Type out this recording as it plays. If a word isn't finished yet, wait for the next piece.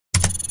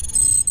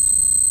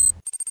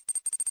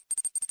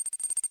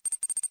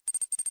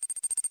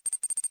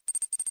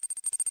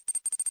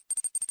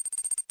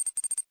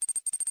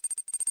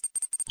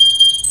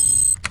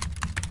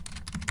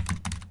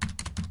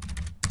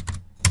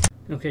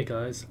Okay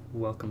guys,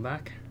 welcome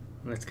back.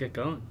 Let's get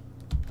going.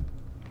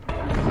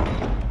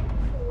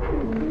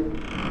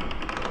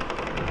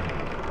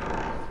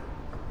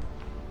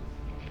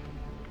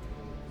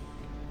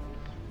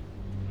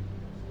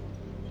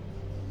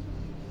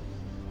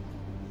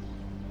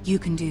 You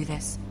can do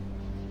this.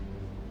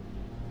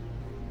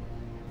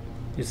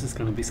 This is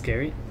gonna be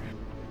scary.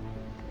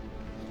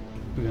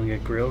 We're gonna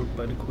get grilled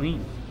by the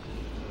Queen.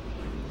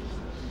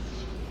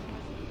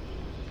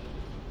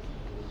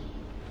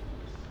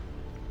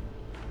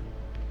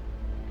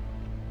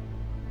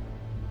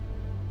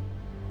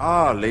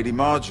 Ah, Lady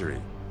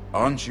Marjorie.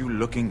 Aren't you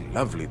looking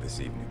lovely this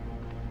evening?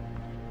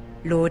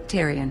 Lord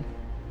Tyrion.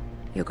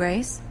 Your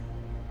Grace?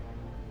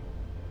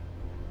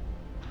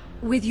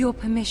 With your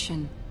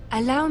permission,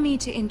 allow me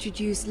to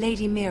introduce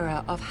Lady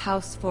Mira of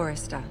House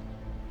Forrester.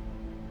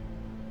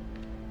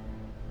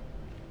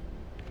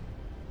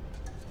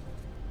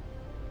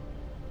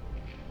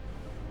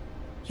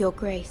 Your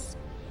Grace.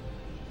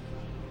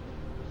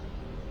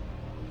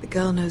 The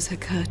girl knows her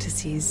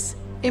courtesies.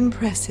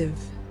 Impressive.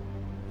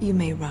 You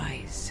may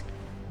rise.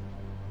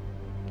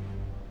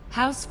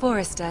 House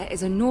Forrester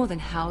is a northern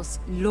house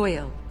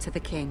loyal to the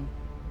king.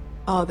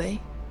 Are they?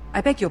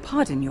 I beg your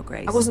pardon, Your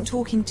Grace. I wasn't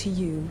talking to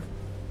you.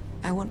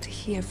 I want to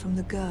hear from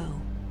the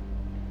girl.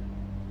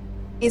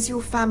 Is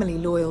your family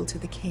loyal to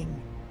the king?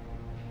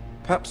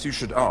 Perhaps you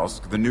should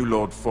ask the new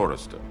Lord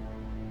Forrester.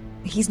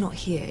 He's not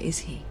here, is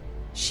he?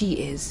 She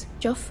is.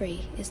 Joffrey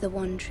is the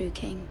one true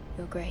king,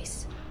 Your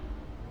Grace.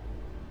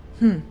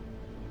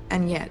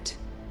 And yet...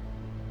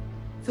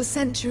 For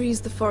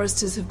centuries, the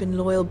Forresters have been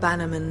loyal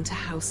bannermen to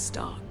House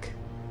Stark.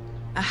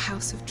 A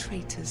house of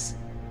traitors.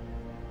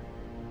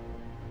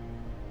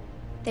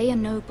 They are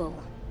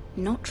noble,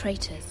 not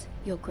traitors,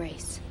 Your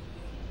Grace.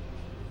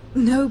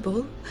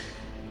 Noble?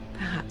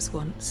 Perhaps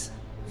once.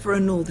 For a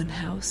northern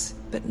house.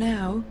 But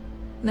now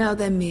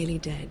they're merely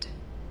dead.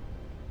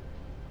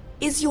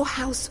 Is your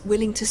house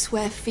willing to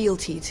swear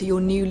fealty to your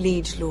new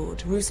liege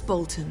lord, Roose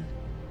Bolton?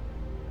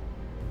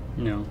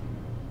 No.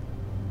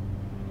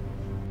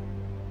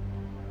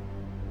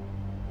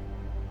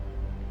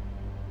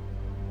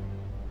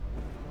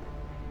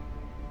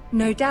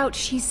 No doubt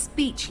she's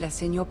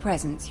speechless in your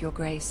presence, Your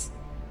Grace.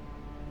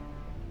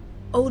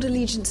 Old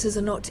allegiances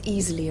are not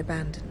easily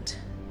abandoned.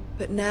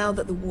 But now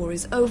that the war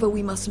is over,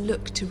 we must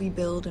look to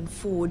rebuild and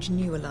forge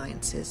new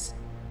alliances.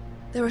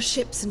 There are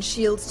ships and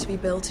shields to be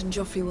built, and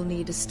Joffrey will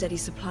need a steady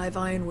supply of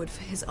ironwood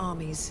for his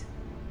armies.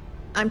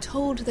 I'm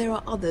told there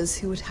are others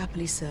who would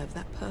happily serve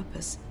that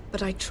purpose,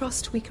 but I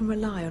trust we can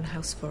rely on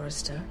House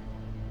Forrester.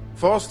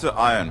 Forrester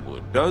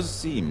Ironwood does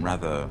seem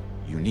rather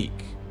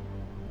unique.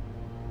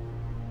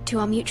 To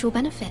our mutual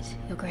benefit,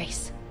 Your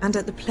Grace. And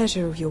at the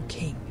pleasure of your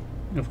king.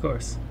 Of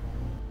course.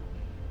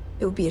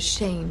 It would be a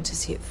shame to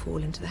see it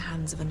fall into the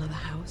hands of another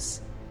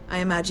house. I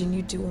imagine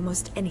you'd do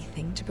almost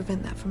anything to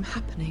prevent that from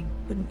happening,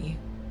 wouldn't you?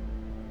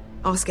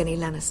 Ask any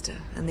Lannister,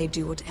 and they'd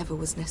do whatever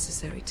was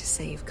necessary to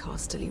save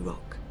Casterly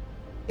Rock.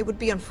 It would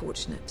be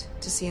unfortunate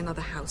to see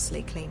another house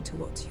lay claim to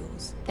what's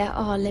yours. There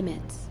are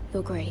limits,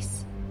 Your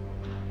Grace.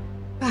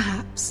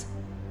 Perhaps,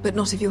 but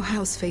not if your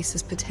house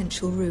faces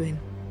potential ruin.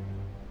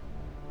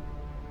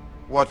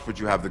 What would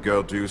you have the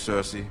girl do,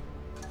 Cersei?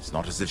 It's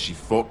not as if she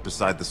fought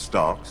beside the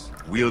Starks,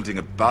 wielding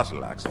a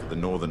battle axe for the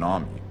Northern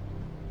Army.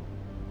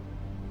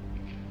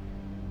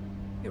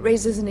 It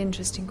raises an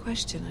interesting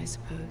question, I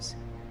suppose.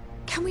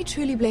 Can we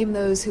truly blame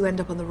those who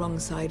end up on the wrong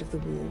side of the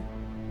wall?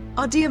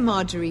 Our dear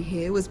Marjorie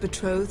here was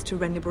betrothed to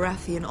Renly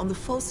Baratheon on the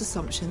false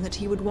assumption that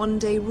he would one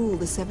day rule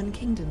the Seven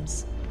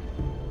Kingdoms.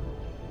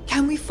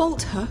 Can we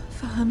fault her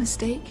for her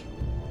mistake?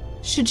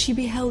 Should she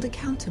be held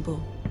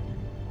accountable?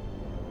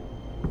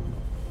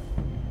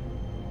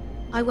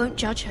 I won't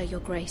judge her, Your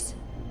Grace.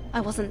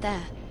 I wasn't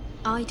there.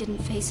 I didn't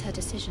face her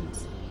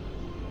decisions.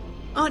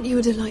 Aren't you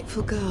a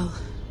delightful girl?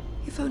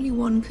 If only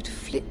one could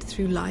flit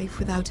through life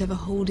without ever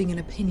holding an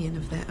opinion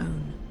of their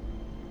own.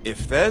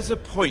 If there's a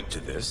point to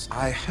this,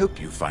 I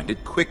hope you find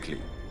it quickly.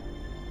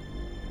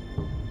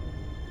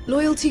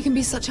 Loyalty can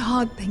be such a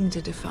hard thing to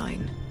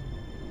define.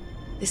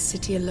 This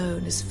city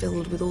alone is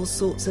filled with all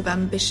sorts of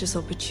ambitious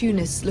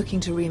opportunists looking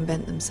to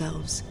reinvent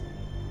themselves,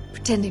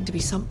 pretending to be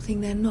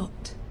something they're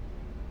not.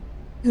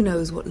 Who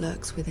knows what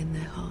lurks within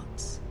their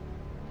hearts?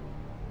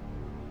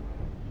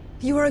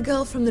 You are a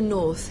girl from the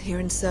north, here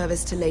in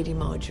service to Lady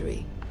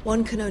Marjorie.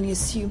 One can only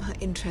assume her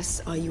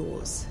interests are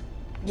yours.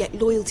 Yet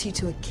loyalty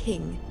to a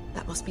king,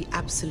 that must be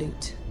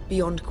absolute,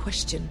 beyond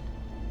question.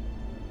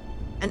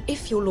 And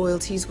if your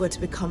loyalties were to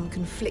become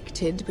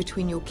conflicted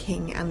between your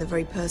king and the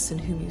very person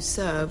whom you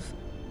serve,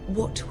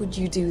 what would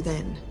you do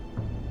then?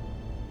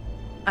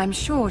 I'm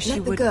sure she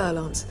would... Let the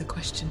girl answer the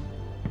question.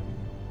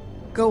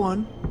 Go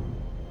on.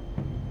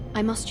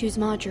 I must choose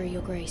Marjorie,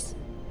 Your Grace.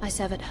 I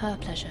serve at her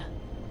pleasure.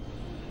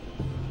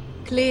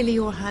 Clearly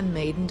your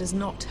handmaiden does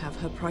not have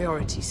her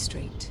priorities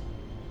straight.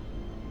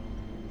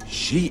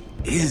 She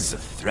is a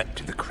threat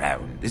to the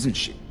crown, isn't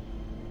she?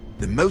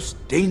 The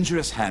most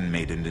dangerous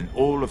handmaiden in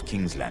all of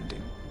King's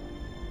Landing.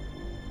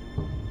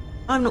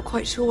 I'm not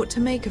quite sure what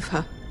to make of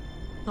her.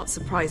 Not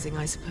surprising,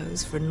 I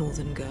suppose, for a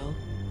northern girl,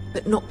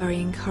 but not very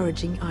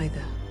encouraging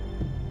either.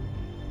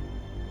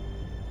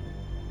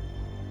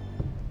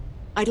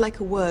 I'd like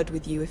a word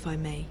with you, if I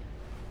may.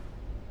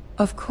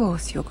 Of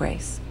course, Your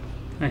Grace.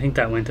 I think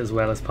that went as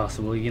well as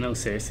possible, you know,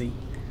 Cersei.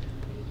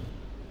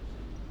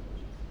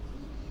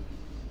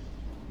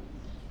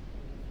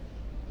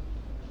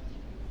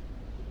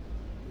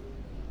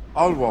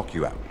 I'll walk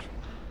you out.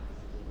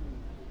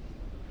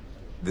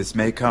 This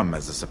may come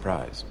as a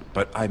surprise,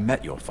 but I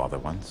met your father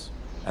once,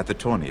 at the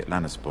tourney at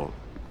Lannisport.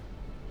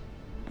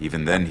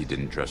 Even then he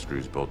didn't trust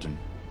Roose Bolton.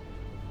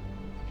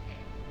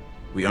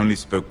 We only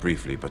spoke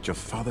briefly, but your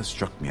father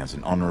struck me as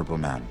an honorable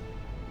man.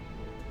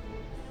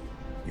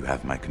 You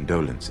have my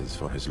condolences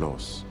for his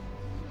loss.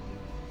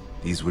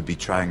 These would be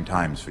trying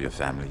times for your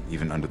family,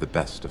 even under the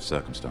best of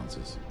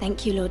circumstances.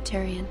 Thank you, Lord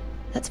Tyrion.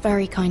 That's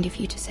very kind of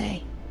you to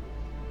say.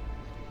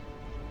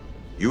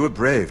 You were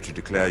brave to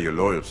declare your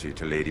loyalty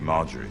to Lady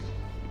Margaery.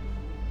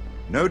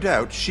 No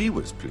doubt she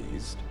was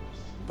pleased,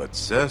 but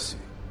Cersei,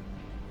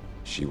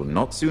 she will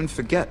not soon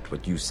forget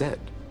what you said.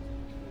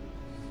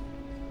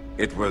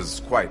 It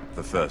was quite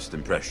the first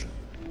impression.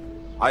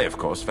 I, of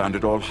course, found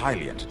it all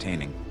highly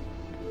entertaining.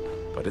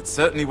 But it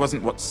certainly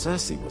wasn't what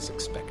Cersei was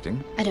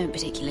expecting. I don't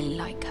particularly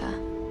like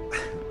her.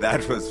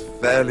 That was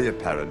fairly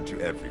apparent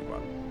to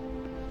everyone.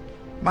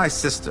 My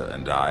sister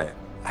and I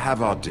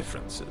have our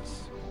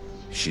differences.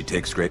 She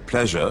takes great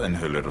pleasure in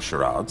her little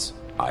charades.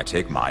 I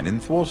take mine in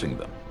thwarting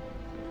them.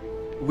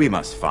 We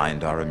must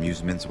find our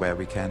amusements where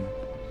we can.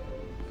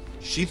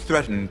 She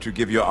threatened to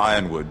give your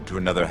ironwood to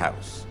another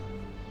house.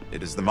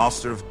 It is the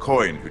Master of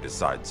Coin who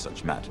decides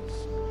such matters.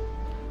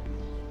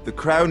 The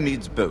Crown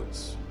needs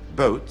boats.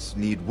 Boats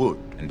need wood,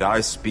 and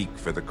I speak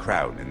for the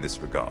Crown in this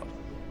regard,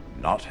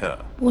 not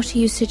her. What are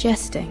you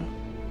suggesting?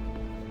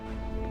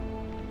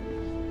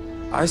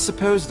 I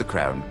suppose the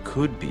Crown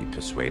could be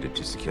persuaded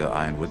to secure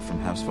ironwood from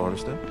House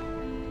Forrester.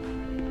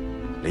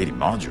 Lady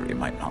Margaery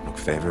might not look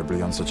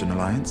favorably on such an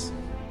alliance,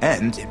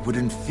 and it would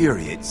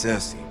infuriate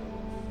Cersei.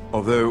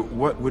 Although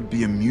what would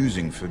be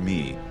amusing for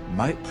me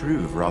might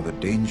prove rather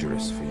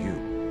dangerous for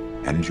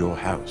you and your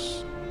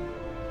house.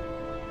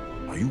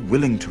 Are you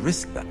willing to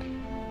risk that?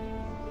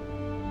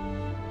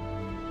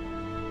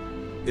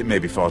 It may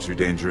be far too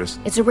dangerous.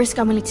 It's a risk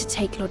I'm willing to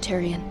take, Lord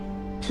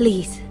Tyrion.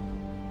 Please.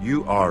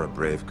 You are a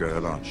brave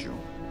girl, aren't you?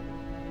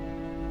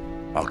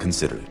 I'll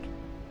consider it.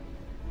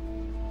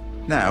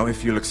 Now,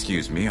 if you'll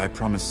excuse me, I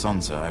promised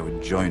Sansa I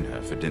would join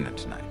her for dinner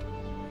tonight.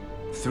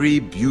 3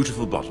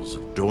 beautiful bottles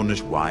of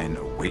Dornish wine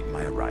await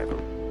my arrival.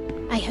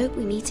 I hope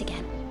we meet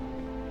again.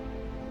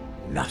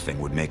 Nothing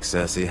would make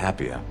Cersei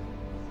happier.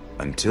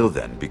 Until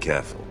then, be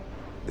careful.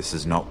 This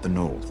is not the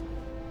North.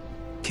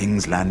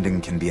 King's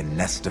Landing can be a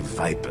nest of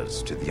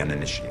vipers to the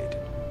uninitiated.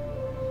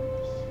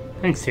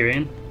 Thanks,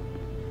 Tyrion.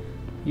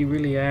 You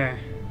really are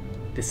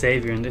the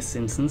savior in this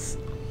instance.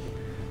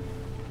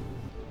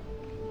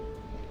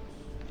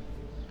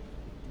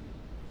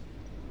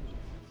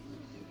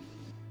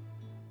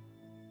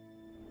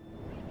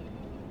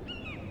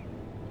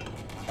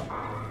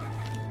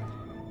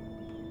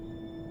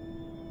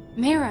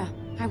 Mira,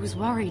 I was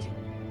worried.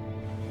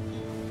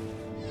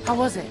 How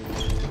was it?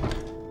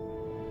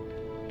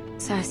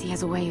 Cersei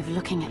has a way of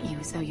looking at you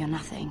as though you're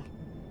nothing.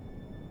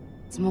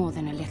 It's more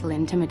than a little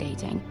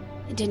intimidating.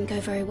 It didn't go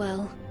very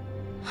well.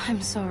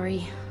 I'm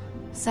sorry.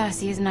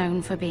 Cersei is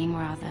known for being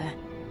rather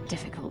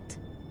difficult.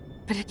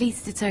 But at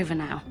least it's over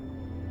now.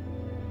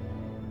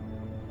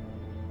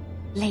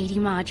 Lady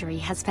Margaery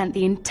has spent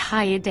the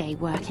entire day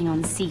working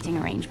on seating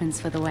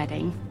arrangements for the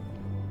wedding.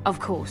 Of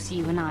course,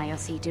 you and I are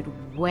seated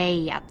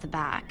way at the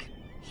back,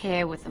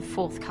 here with the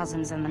 4th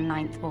cousins and the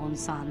 9th-born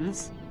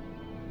sons.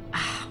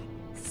 Ah,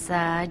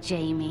 Sir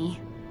Jaime.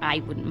 I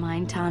wouldn't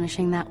mind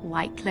tarnishing that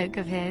white cloak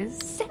of his.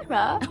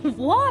 Sarah!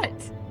 What?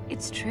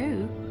 It's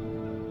true.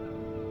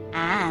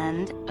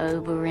 And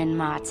Oberyn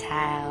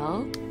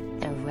Martell,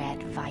 the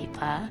Red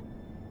Viper.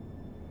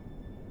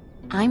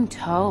 I'm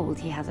told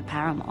he has a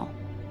paramour.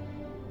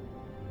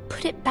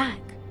 Put it back.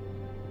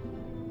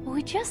 We're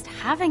just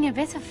having a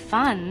bit of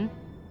fun.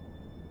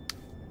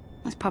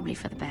 That's probably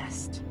for the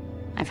best.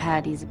 I've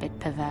heard he's a bit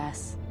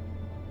perverse.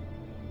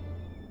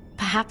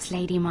 Perhaps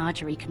Lady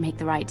Margaery could make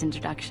the right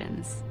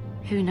introductions.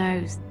 Who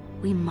knows?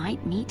 We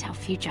might meet our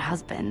future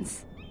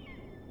husbands.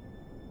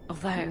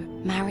 Although,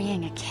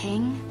 marrying a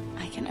king,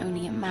 I can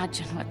only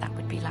imagine what that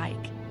would be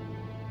like.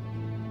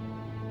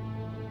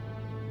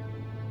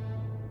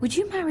 Would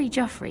you marry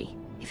Joffrey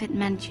if it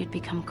meant you'd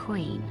become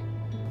queen?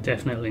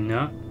 Definitely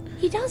not.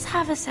 He does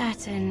have a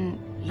certain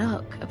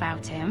look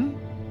about him,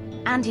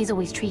 and he's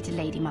always treated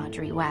Lady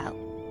Margaery well.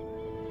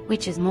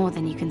 Which is more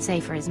than you can say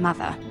for his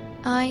mother.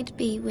 I'd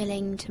be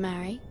willing to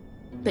marry,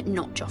 but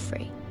not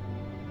Joffrey.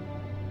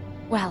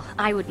 Well,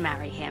 I would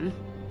marry him.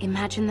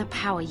 Imagine the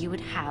power you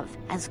would have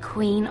as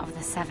Queen of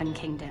the 7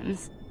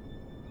 Kingdoms.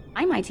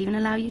 I might even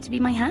allow you to be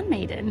my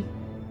handmaiden.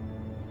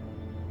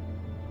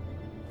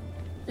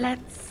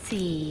 Let's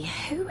see,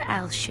 who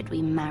else should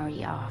we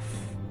marry off?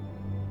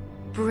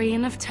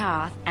 Brienne of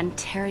Tarth and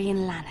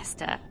Tyrion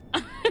Lannister.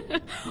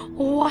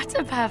 What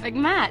a perfect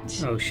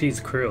match. Oh, she's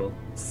cruel.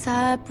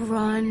 Sir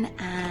Bronn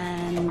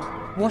and...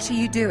 What are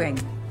you doing?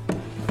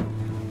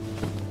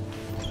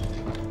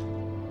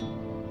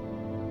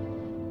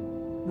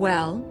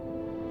 Well?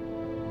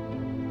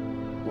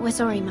 We're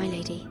sorry, my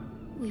lady.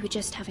 We were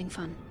just having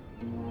fun.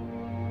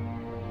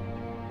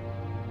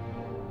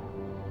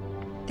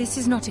 This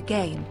is not a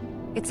game.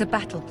 It's a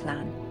battle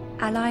plan.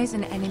 Allies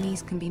and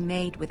enemies can be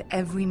made with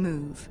every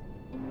move.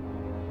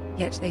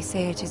 Yet they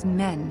say it is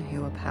men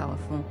who are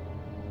powerful.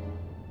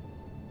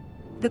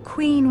 The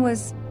Queen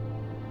was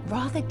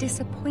rather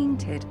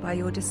disappointed by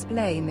your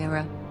display,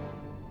 Mira.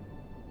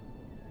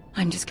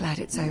 I'm just glad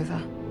it's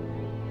over.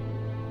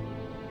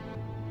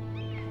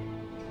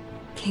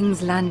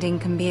 King's Landing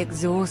can be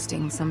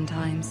exhausting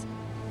sometimes.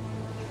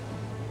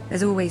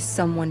 There's always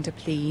someone to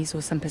please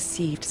or some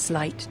perceived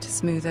slight to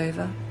smooth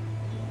over.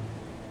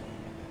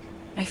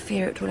 I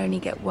fear it will only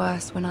get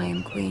worse when I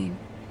am Queen.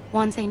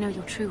 Once they know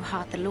your true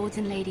heart, the lords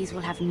and ladies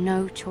will have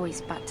no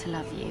choice but to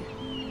love you.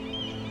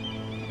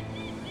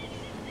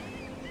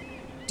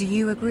 Do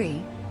you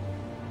agree?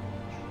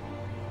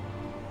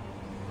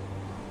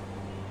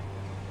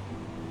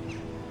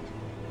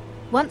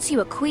 Once you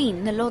are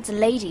queen, the lords and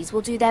ladies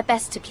will do their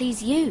best to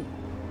please you.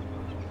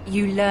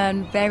 You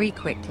learn very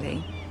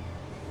quickly.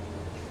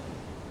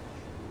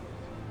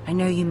 I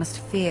know you must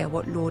fear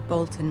what Lord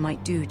Bolton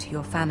might do to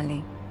your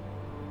family.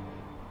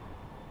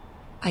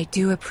 I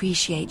do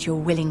appreciate your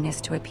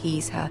willingness to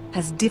appease her,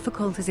 as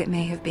difficult as it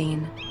may have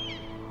been.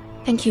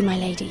 Thank you, my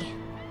lady.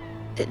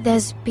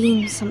 There's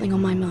been something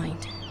on my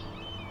mind.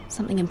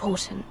 Something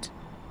important.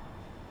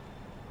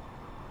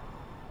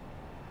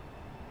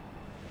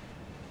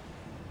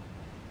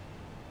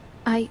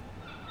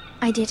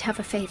 I did have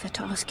a favor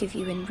to ask of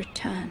you in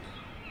return.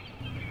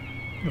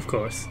 Of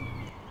course.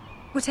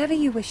 Whatever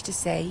you wish to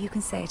say, you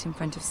can say it in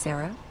front of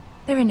Sarah.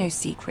 There are no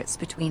secrets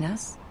between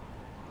us.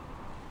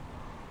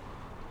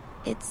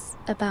 It's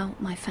about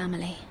my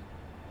family.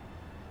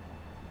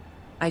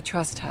 I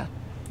trust her.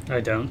 I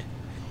don't.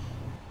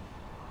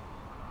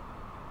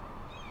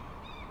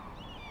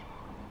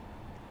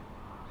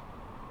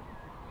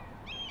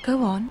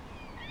 Go on.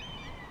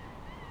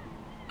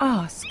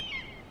 Ask.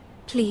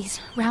 Please,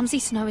 Ramsay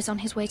Snow is on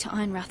his way to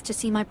Ironrath to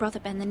see my brother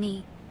bend the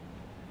knee.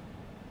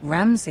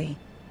 Ramsay?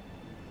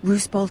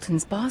 Roose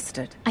Bolton's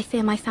bastard. I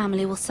fear my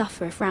family will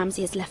suffer if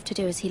Ramsay is left to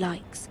do as he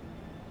likes.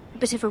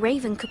 But if a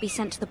raven could be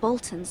sent to the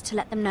Boltons to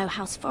let them know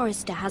House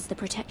Forrester has the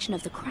protection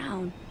of the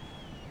crown...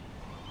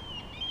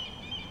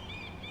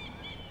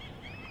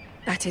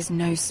 That is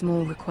no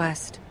small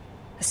request,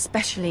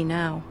 especially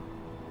now.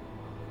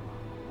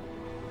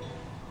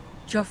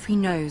 Joffrey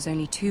knows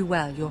only too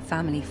well your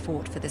family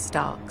fought for the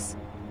Starks,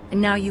 and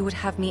now you would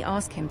have me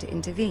ask him to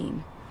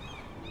intervene.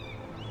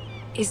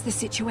 Is the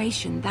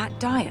situation that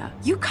dire?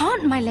 You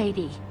can't, my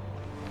lady.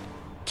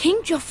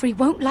 King Joffrey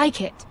won't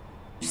like it.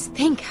 Just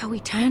think how he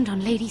turned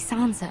on Lady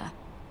Sansa.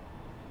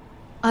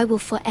 I will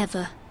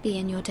forever be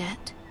in your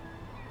debt.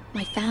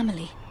 My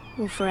family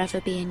will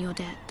forever be in your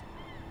debt.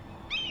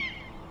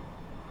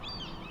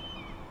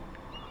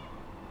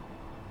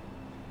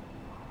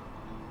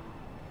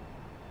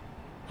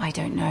 I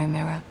don't know,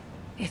 Mira.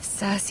 If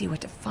Cersei were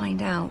to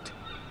find out...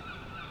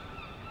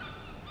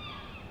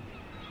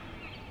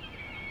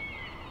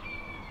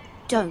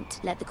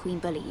 Don't let the Queen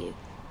bully you.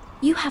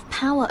 You have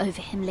power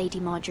over him, Lady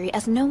Marjorie,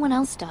 as no one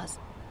else does.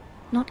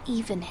 Not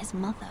even his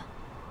mother.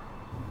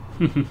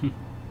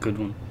 Good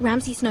one.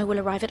 Ramsay Snow will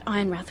arrive at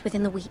Ironrath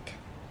within the week.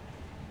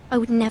 I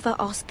would never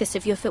ask this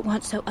of you if it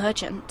weren't so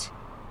urgent.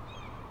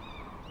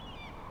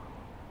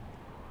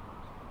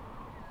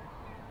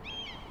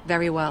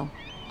 Very well.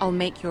 I'll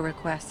make your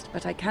request,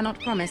 but I cannot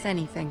promise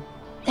anything.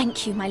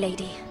 Thank you, my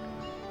lady.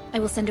 I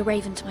will send a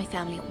raven to my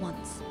family at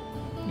once.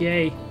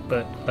 Yay,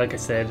 but like I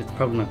said, it's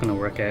probably not going to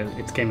work out.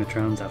 It's Game of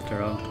Thrones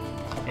after all.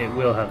 It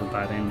will have a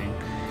bad ending,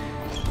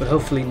 but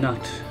hopefully not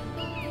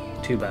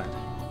too bad.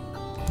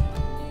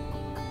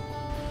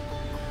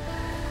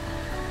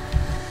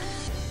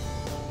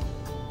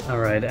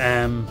 Alright,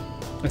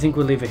 I think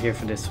we'll leave it here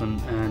for this one,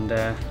 and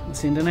we'll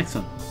see you in the next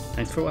one.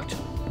 Thanks for watching.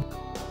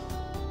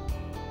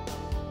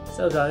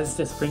 So guys,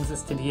 this brings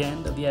us to the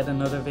end of yet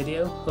another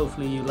video.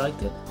 Hopefully you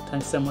liked it.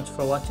 Thanks so much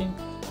for watching.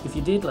 If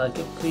you did like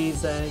it,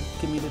 please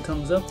give me the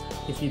thumbs up.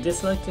 If you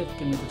disliked it,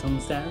 give me the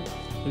thumbs down.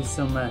 Leave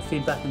some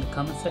feedback in the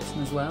comment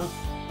section as well.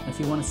 If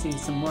you want to see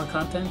some more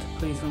content,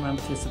 please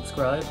remember to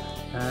subscribe,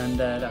 and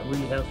that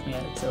really helps me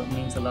out, so it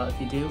means a lot if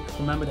you do.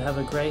 Remember to have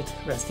a great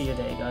rest of your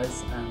day,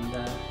 guys, and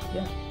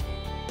yeah,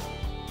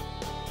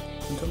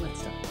 until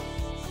next time.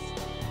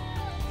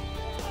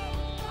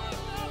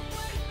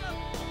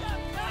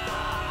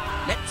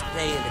 Let's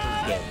play a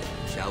little game,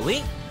 shall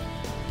we?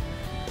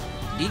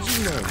 Did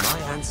you know my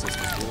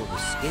ancestors wore the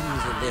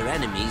skins of their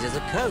enemies as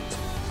a coat?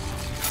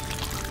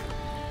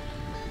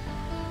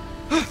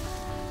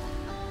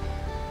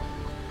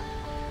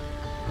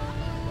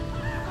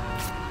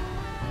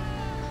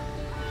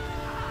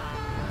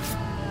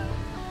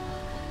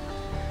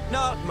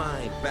 Not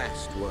my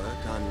best work,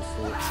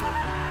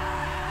 unfortunately.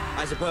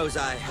 I suppose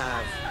I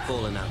have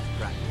fallen out of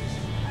practice.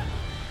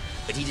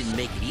 But he didn't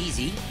make it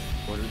easy,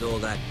 what with all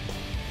that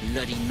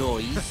bloody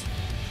noise.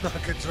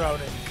 Like a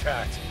drowning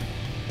cat.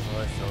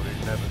 I thought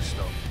he'd never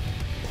stop.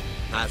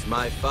 As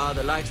my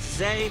father likes to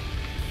say,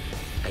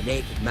 a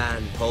naked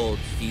man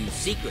holds few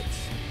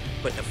secrets,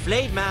 but the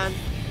flayed man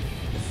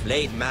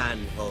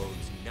holds